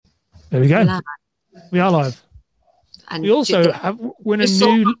There we go. Live. We are live. And we also we're in a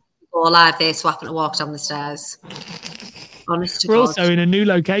new. Or live there, so I happen to walk down the stairs. Honest to we're God. also in a new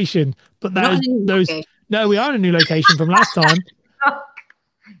location, but no, we are in a new location from last time.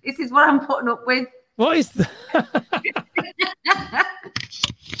 This is what I'm putting up with. What is we're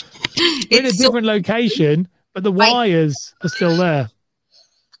in a different location, but the wires are still there.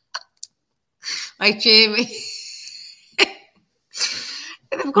 Right, Jamie.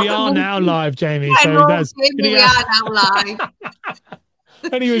 We are now live, Jamie. Yeah, so no, that's Jamie, we are now live.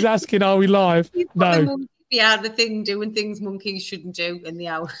 And he was asking, "Are we live?" No. Yeah, the thing doing things monkeys shouldn't do in the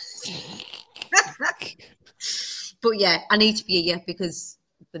house. But yeah, I need to be here because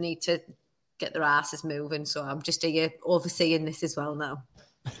they need to get their asses moving. So I'm just here overseeing this as well now.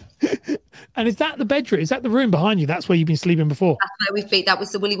 And is that the bedroom? Is that the room behind you? That's where you've been sleeping before? That's where we've been. That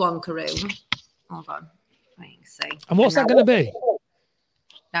was the Willy Wonka room. Hold on. Wait, see. And what's that going to be?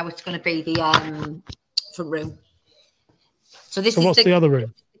 Now it's going to be the front room. So this is what's the other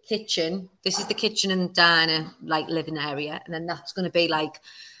room? Kitchen. This is the kitchen and diner, like living area, and then that's going to be like,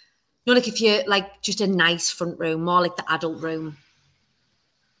 you know, like if you're like just a nice front room, more like the adult room.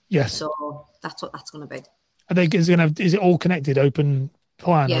 Yes. So that's what that's going to be. I think is it all connected, open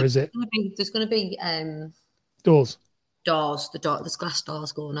plan, or is it? There's going to be doors. Doors. There's glass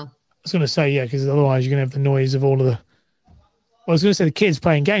doors going on. I was going to say because otherwise you're going to have the noise of all of the. Well, I was going to say the kids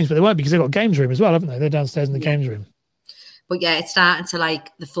playing games, but they won't because they've got games room as well, haven't they? They're downstairs in the games room. But yeah, it's starting to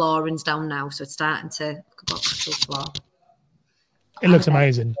like the flooring's down now, so it's starting to go back to the floor. It looks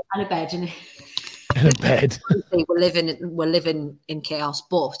amazing. And a bed, isn't it? And a bed. We're living in chaos,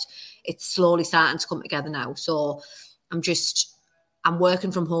 but it's slowly starting to come together now. So I'm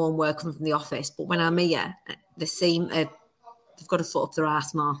working from home, working from the office, but when I'm here, they've got to foot up their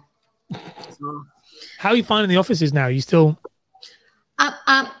ass more. So, how are you finding the offices now? Are you still?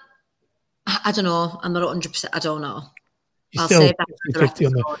 I don't know. I'm not 100%. I don't know. You're still 50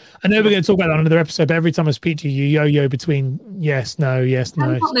 on the. I know we're going to talk about that on another episode, but every time I speak to you, you yo-yo between yes, no, yes,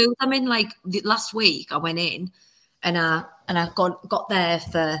 no. I mean, like last week, I went in and I got there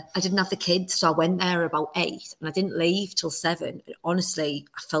I didn't have the kids, so I went there about 8 and I didn't leave till 7. Honestly,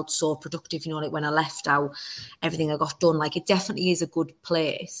 I felt so productive, you know, like when I left out, everything I got done. Like it definitely is a good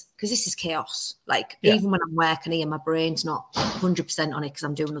place because this is chaos. Like even when I'm working here, my brain's not 100% on it because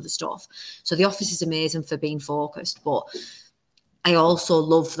I'm doing other stuff. So the office is amazing for being focused, but I also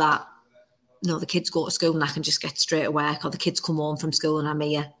love that, you know, the kids go to school and I can just get straight to work, or the kids come home from school and I'm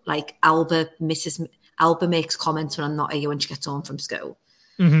here. Like Alba makes comments when I'm not here when she gets home from school.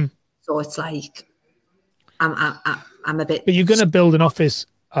 Mm-hmm. So it's like I'm a bit. But you're going to build an office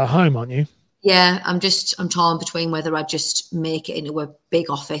at home, aren't you? Yeah, I'm torn between whether I just make it into a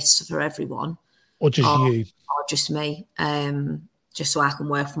big office for everyone, or just you, or just me, just so I can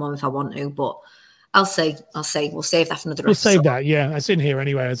work from home if I want to. But I'll say we'll save that for another episode. We'll save that. Yeah, it's in here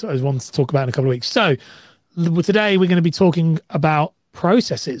anyway. As I wanted to talk about in a couple of weeks. So today we're going to be talking about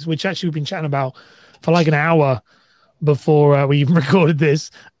processes, which actually we've been chatting about for like an hour before we even recorded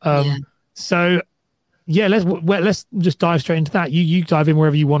this. So let's just dive straight into that. You dive in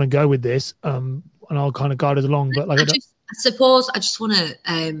wherever you want to go with this, and I'll kind of guide us along. But I suppose I just want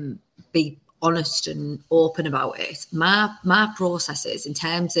to be honest and open about it. My processes in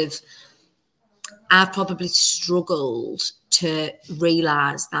terms of, I've probably struggled to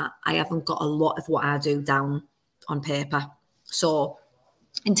realise that I haven't got a lot of what I do down on paper. So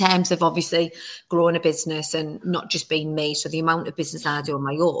in terms of obviously growing a business and not just being me, so the amount of business I do on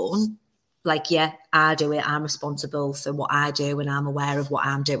my own, like, I do it. I'm responsible for what I do and I'm aware of what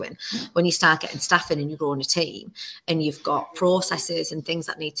I'm doing. When you start getting staff in and you're growing a team and you've got processes and things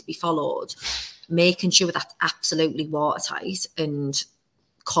that need to be followed, making sure that's absolutely watertight and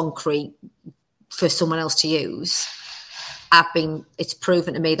concrete for someone else to use, it's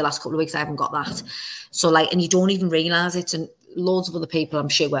proven to me the last couple of weeks I haven't got that. So and you don't even realise it. And loads of other people, I'm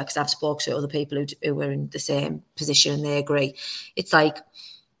sure, because I've spoken to other people who were in the same position and they agree. It's like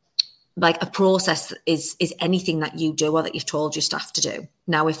a process is anything that you do or that you've told your staff to do.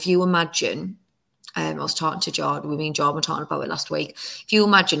 Now, if you imagine, I was talking to Jord, me and Jord were talking about it last week. If you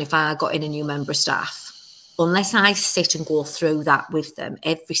imagine if I got in a new member of staff, unless I sit and go through that with them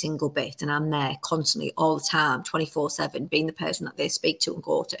every single bit, and I'm there constantly all the time, 24/7, being the person that they speak to and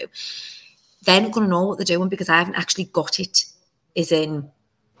go to, they're not going to know what they're doing because I haven't actually got it. Is in,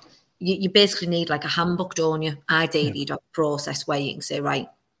 you basically need like a handbook, don't you? Ideally, you'd have a process where you can say, right,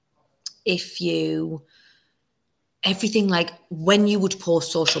 everything like when you would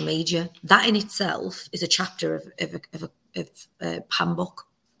post social media, that in itself is a chapter of a handbook,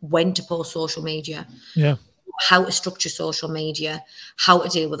 when to post social media. Yeah. how to structure social media, how to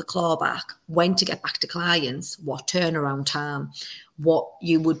deal with a clawback, when to get back to clients, what turnaround time, what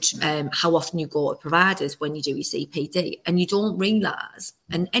you would, how often you go to providers when you do your CPD. And you don't realise,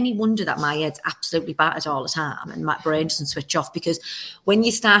 and any wonder that my head's absolutely battered all the time and my brain doesn't switch off, because when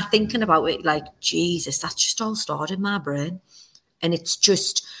you start thinking about it, like, Jesus, that's just all stored in my brain. And it's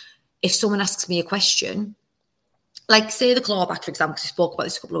just, if someone asks me a question, like say the clawback, for example, because we spoke about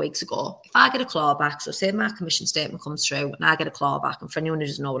this a couple of weeks ago. If I get a clawback, so say my commission statement comes through and I get a clawback, and for anyone who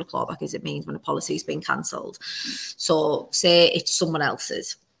doesn't know what a clawback is, it means when a policy has been cancelled. So say it's someone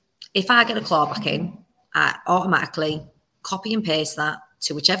else's. If I get a clawback in, I automatically copy and paste that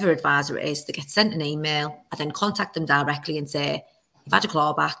to whichever advisor it is. They get sent an email. I then contact them directly and say, you've had a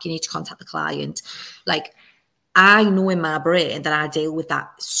clawback, you need to contact the client. Like, I know in my brain that I deal with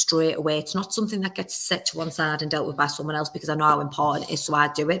that straight away. It's not something that gets set to one side and dealt with by someone else, because I know how important it is, so I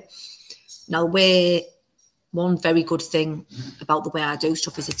do it. Now, one very good thing about the way I do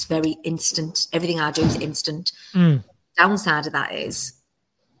stuff is it's very instant. Everything I do is instant. Downside of that is,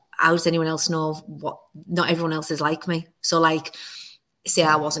 how does anyone else know what? Not everyone else is like me. So, like, say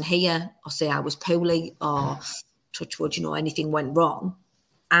I wasn't here, or say I was poorly, or touch wood, anything went wrong.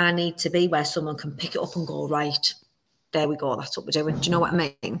 I need to be where someone can pick it up and go, right, there we go, that's what we're doing. Do you know what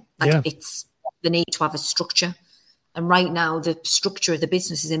I mean? Like, it's the need to have a structure. And right now, the structure of the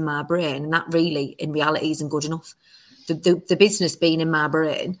business is in my brain, and that really, in reality, isn't good enough. The business being in my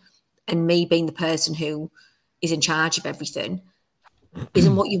brain and me being the person who is in charge of everything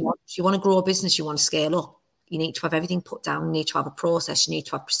isn't what you want. You want to grow a business, you want to scale up. You need to have everything put down. You need to have a process. You need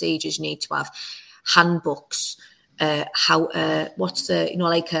to have procedures. You need to have handbooks.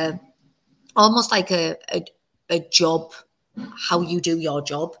 Almost like a job, how you do your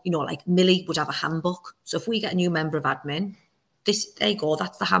job. Like Millie would have a handbook. So if we get a new member of admin, there you go,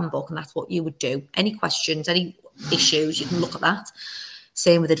 that's the handbook, and that's what you would do. Any questions, any issues, you can look at that.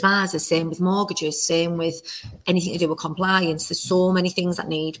 Same with advisors, same with mortgages, same with anything to do with compliance. There's so many things that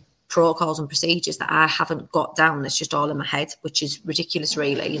need protocols and procedures that I haven't got down. It's just all in my head, which is ridiculous,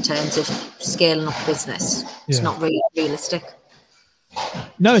 really, in terms of scaling up business. It's not really realistic.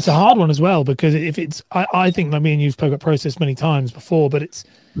 No, it's a hard one as well, because if it's, I think, like me and you've spoken about process many times before, but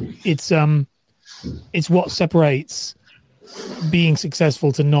it's what separates being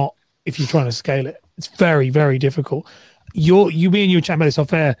successful to not, if you're trying to scale it. It's very, very difficult. Me and you were chatting about this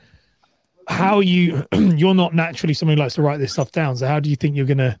off air. How you're not naturally someone who likes to write this stuff down. So how do you think you're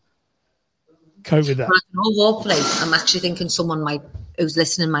going to cope with that? Hopefully, I'm actually thinking someone who's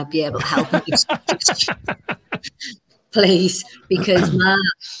listening might be able to help me. Please, because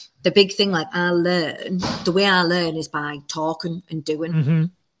the big thing, like, the way I learn is by talking and doing. Mm-hmm.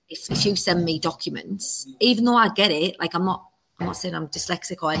 If you send me documents, even though I get it, like, I'm not saying I'm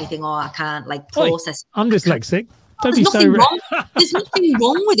dyslexic or anything, or I can't process. I'm dyslexic. Don't There's be so wrong. There's nothing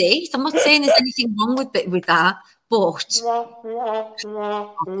wrong with it. I'm not saying there's anything wrong with that, but piss off, Ash.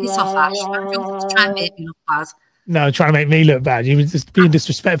 Don't try and make me look bad. No, trying to make me look bad. You were just being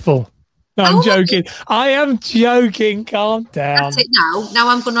disrespectful. No, I'm joking. I am joking. Calm down. That's it now. Now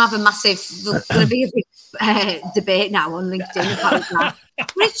I'm going to have a massive, there's going to be a big debate now on LinkedIn about that. But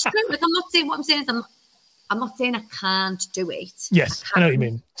it's true. Like, I'm not saying, what I'm saying is I'm not saying I can't do it. Yes, I know what you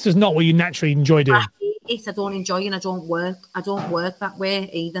mean. This is not what you naturally enjoy doing. I don't enjoy, and I don't work that way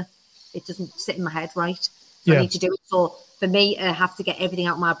either. It doesn't sit in my head right. So I need to do it. So for me, I have to get everything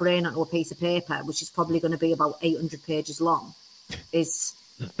out of my brain onto a piece of paper, which is probably going to be about 800 pages long. Is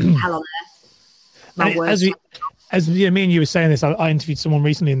hell on earth. As me and you were saying this, I interviewed someone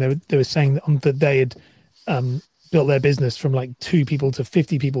recently, and they were saying that they had built their business from like 2 people to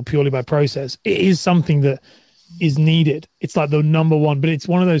 50 people purely by process. It is something that is needed. It's like the number one, but it's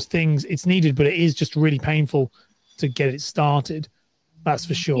one of those things. It's needed, but it is just really painful to get it started. That's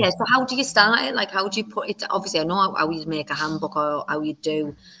for sure. Yeah. So how do you start it? Like, how do you put it? Obviously, I know how you make a handbook or how you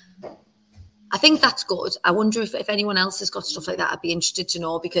do. I think that's good. I wonder if anyone else has got stuff like that. I'd be interested to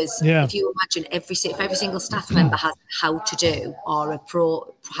know, because if you imagine if every single staff member has how to do or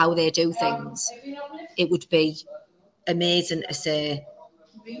how they do things, it would be amazing to say,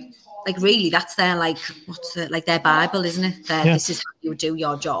 like, really, that's their their Bible, isn't it? This is how you do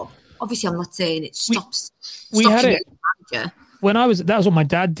your job. Obviously, I'm not saying it stops. We had it. Manager. That was what my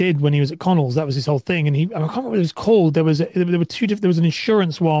dad did when he was at Connell's. That was his whole thing, and I can't remember what it was called. There were two different. There was an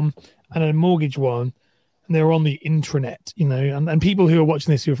insurance one and a mortgage one, and they were on the intranet, and people who are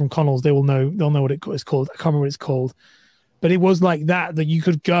watching this who are from Connell's, they'll know what it's called. I can't remember what it's called, but it was like that you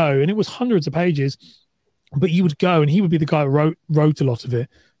could go, and it was hundreds of pages, but you would go, and he would be the guy who wrote a lot of it at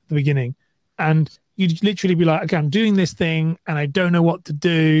the beginning, and you'd literally be like, okay, I'm doing this thing, and I don't know what to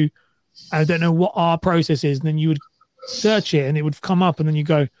do. I don't know what our process is. And then you would search it and it would come up and then you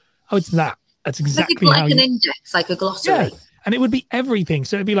go, oh, it's that. That's exactly like how an index, like a glossary. Yeah. And it would be everything.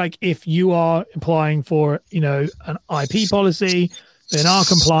 So it'd be like, if you are applying for, an IP policy, then our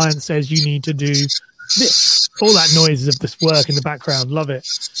compliance says you need to do this. All that noises of this work in the background. Love it.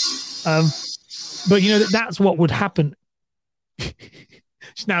 But that's what would happen.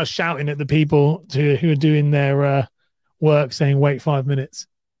 She's now shouting at the people who are doing their work, saying, wait 5 minutes.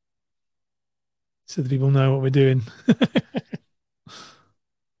 So the people know what we're doing.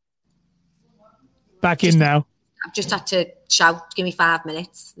 Back in now. I've just had to shout, give me 5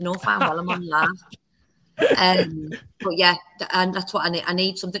 minutes. No fine while I'm on live. But yeah, and that's what I need. I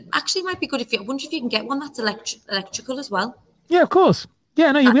need something. Actually, it might be good I wonder if you can get one that's electrical as well. Yeah, of course.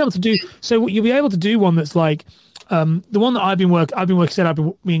 Yeah, no, you'll be able to do. So you'll be able to do one that's like the one that I've been working.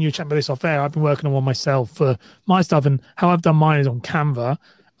 Me and you chatting about this off air. I've been working on one myself for my stuff, and how I've done mine is on Canva.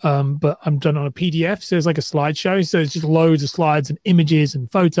 But I'm done on a PDF, so it's like a slideshow. So it's just loads of slides and images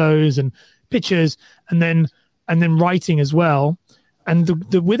and photos and pictures, and then writing as well. And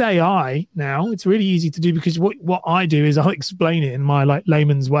with AI now, it's really easy to do, because what I do is I'll explain it in my like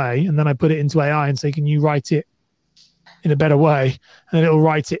layman's way, and then I put it into AI and say, can you write it in a better way? And then it'll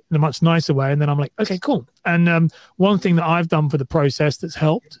write it in a much nicer way. And then I'm like, okay, cool. And one thing that I've done for the process that's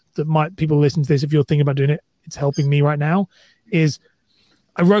helped, people listen to this, if you're thinking about doing it, it's helping me right now, is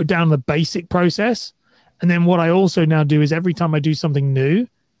I wrote down the basic process. And then what I also now do is every time I do something new,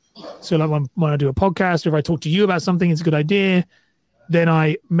 so like when I do a podcast, or if I talk to you about something, it's a good idea, then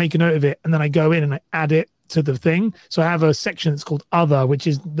I make a note of it, and then I go in and I add it to the thing. So I have a section that's called other, which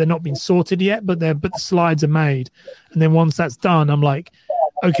is, they're not been sorted yet, but the slides are made. And then once that's done, I'm like,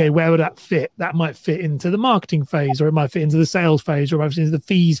 okay, where would that fit? That might fit into the marketing phase, or it might fit into the sales phase, or it might fit into the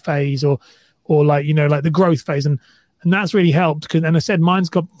fees phase, or like, like the growth phase. And that's really helped. And I said, mine's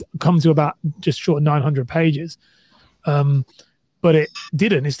come to about just short of 900 pages. But it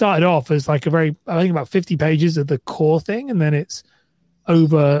didn't. It started off as like I think about 50 pages of the core thing. And then it's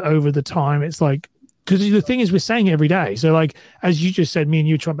over the time. It's like, because the thing is, we're saying it every day. So like, as you just said, me and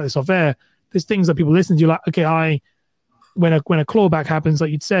you talking about this off air, there's things that people listen to. You're like, okay, when a clawback happens,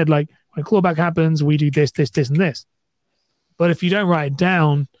 like you'd said, like when a clawback happens, we do this, and this. But if you don't write it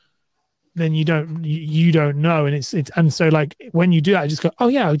down, then you don't know. And and so like when you do that, I just go, oh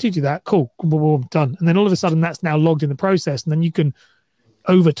yeah, I did do that. Cool. Done. And then all of a sudden that's now logged in the process. And then you can,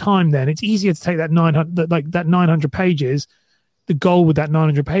 over time, then it's easier to take that 900 pages. The goal with that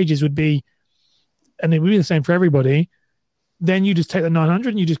 900 pages would be, and it would be the same for everybody. Then you just take the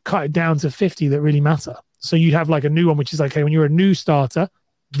 900 and you just cut it down to 50 that really matter. So you have like a new one, which is like, okay, when you're a new starter,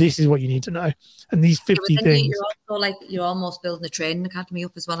 this is what you need to know. And these 50 things. You're also like, you're almost building a training academy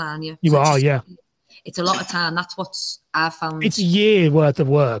up as well, aren't you? You are, yeah. It's a lot of time. That's what I've found. It's a year worth of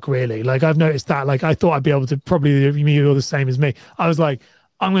work, really. Like I've noticed that. Like I thought I'd be able to, probably you're the same as me. I was like,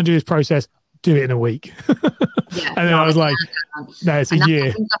 I'm going to do this process, do it in a week. Yeah, and then I was like, no, it's a year.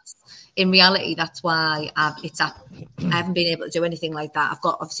 I think in reality, that's why I haven't been able to do anything like that. I've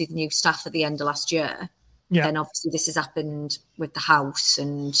got obviously the new staff at the end of last year. Yeah. Then obviously this has happened with the house,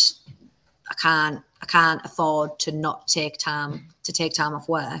 and I can't afford to not take time off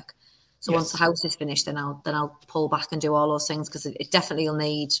work. So once the house is finished, then I'll pull back and do all those things, because it definitely will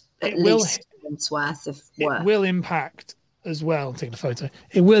need at least a month's worth of work. It will impact as well. I'm taking a photo.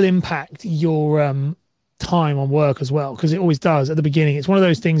 It will impact your time on work as well, because it always does at the beginning. It's one of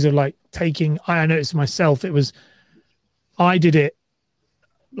those things of like I noticed myself, I did it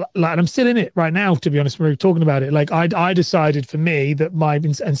like, and I'm still in it right now, to be honest. We're talking about it. Like I decided for me that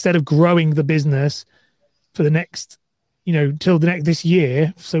instead of growing the business for the next, till this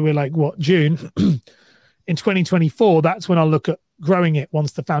year. So we're like, June in 2024, that's when I'll look at growing it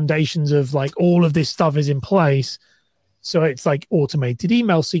once the foundations of like all of this stuff is in place. So it's like automated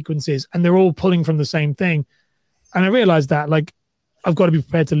email sequences, and they're all pulling from the same thing. And I realized that like, I've got to be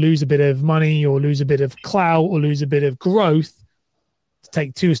prepared to lose a bit of money, or lose a bit of clout, or lose a bit of growth, to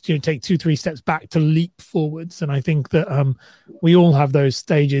take 2-3 steps back to leap forwards. And I think that we all have those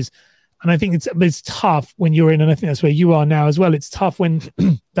stages. And I think it's tough when you're in, and I think that's where you are now as well. It's tough when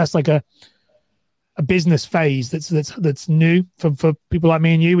that's like a business phase that's new for people like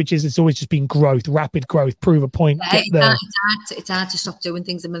me and you, which is, it's always just been growth, rapid growth, prove a point, get there. It's hard to stop doing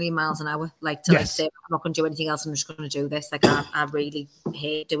things a million miles an hour. Like to say, I'm not going to do anything else, I'm just going to do this. Like I really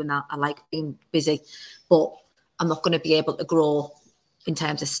hate doing that. I like being busy, but I'm not going to be able to grow in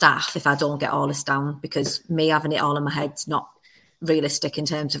terms of staff if I don't get all this down, because me having it all in my head's not realistic in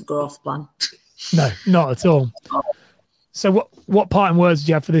terms of growth plan. No, not at all. So what parting words do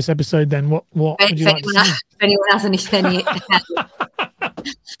you have for this episode then? What would you like to say? If anyone has anything,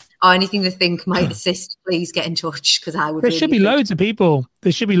 or anything they think might assist, please get in touch, because I would. There should be loads of people.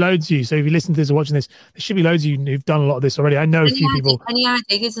 There should be loads of you. So if you listen to this or watching this, there should be loads of you who've done a lot of this already. I know a few people. Any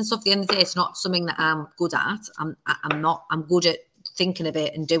ideas and stuff. At the end of the day, it's not something that I'm good at. I'm not. I'm good at thinking of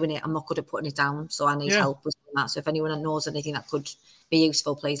it and doing it. I'm not good at putting it down. So I need help with that. So if anyone knows anything that could be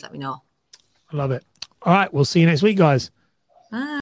useful, please let me know. I love it. All right, we'll see you next week, guys. Bye.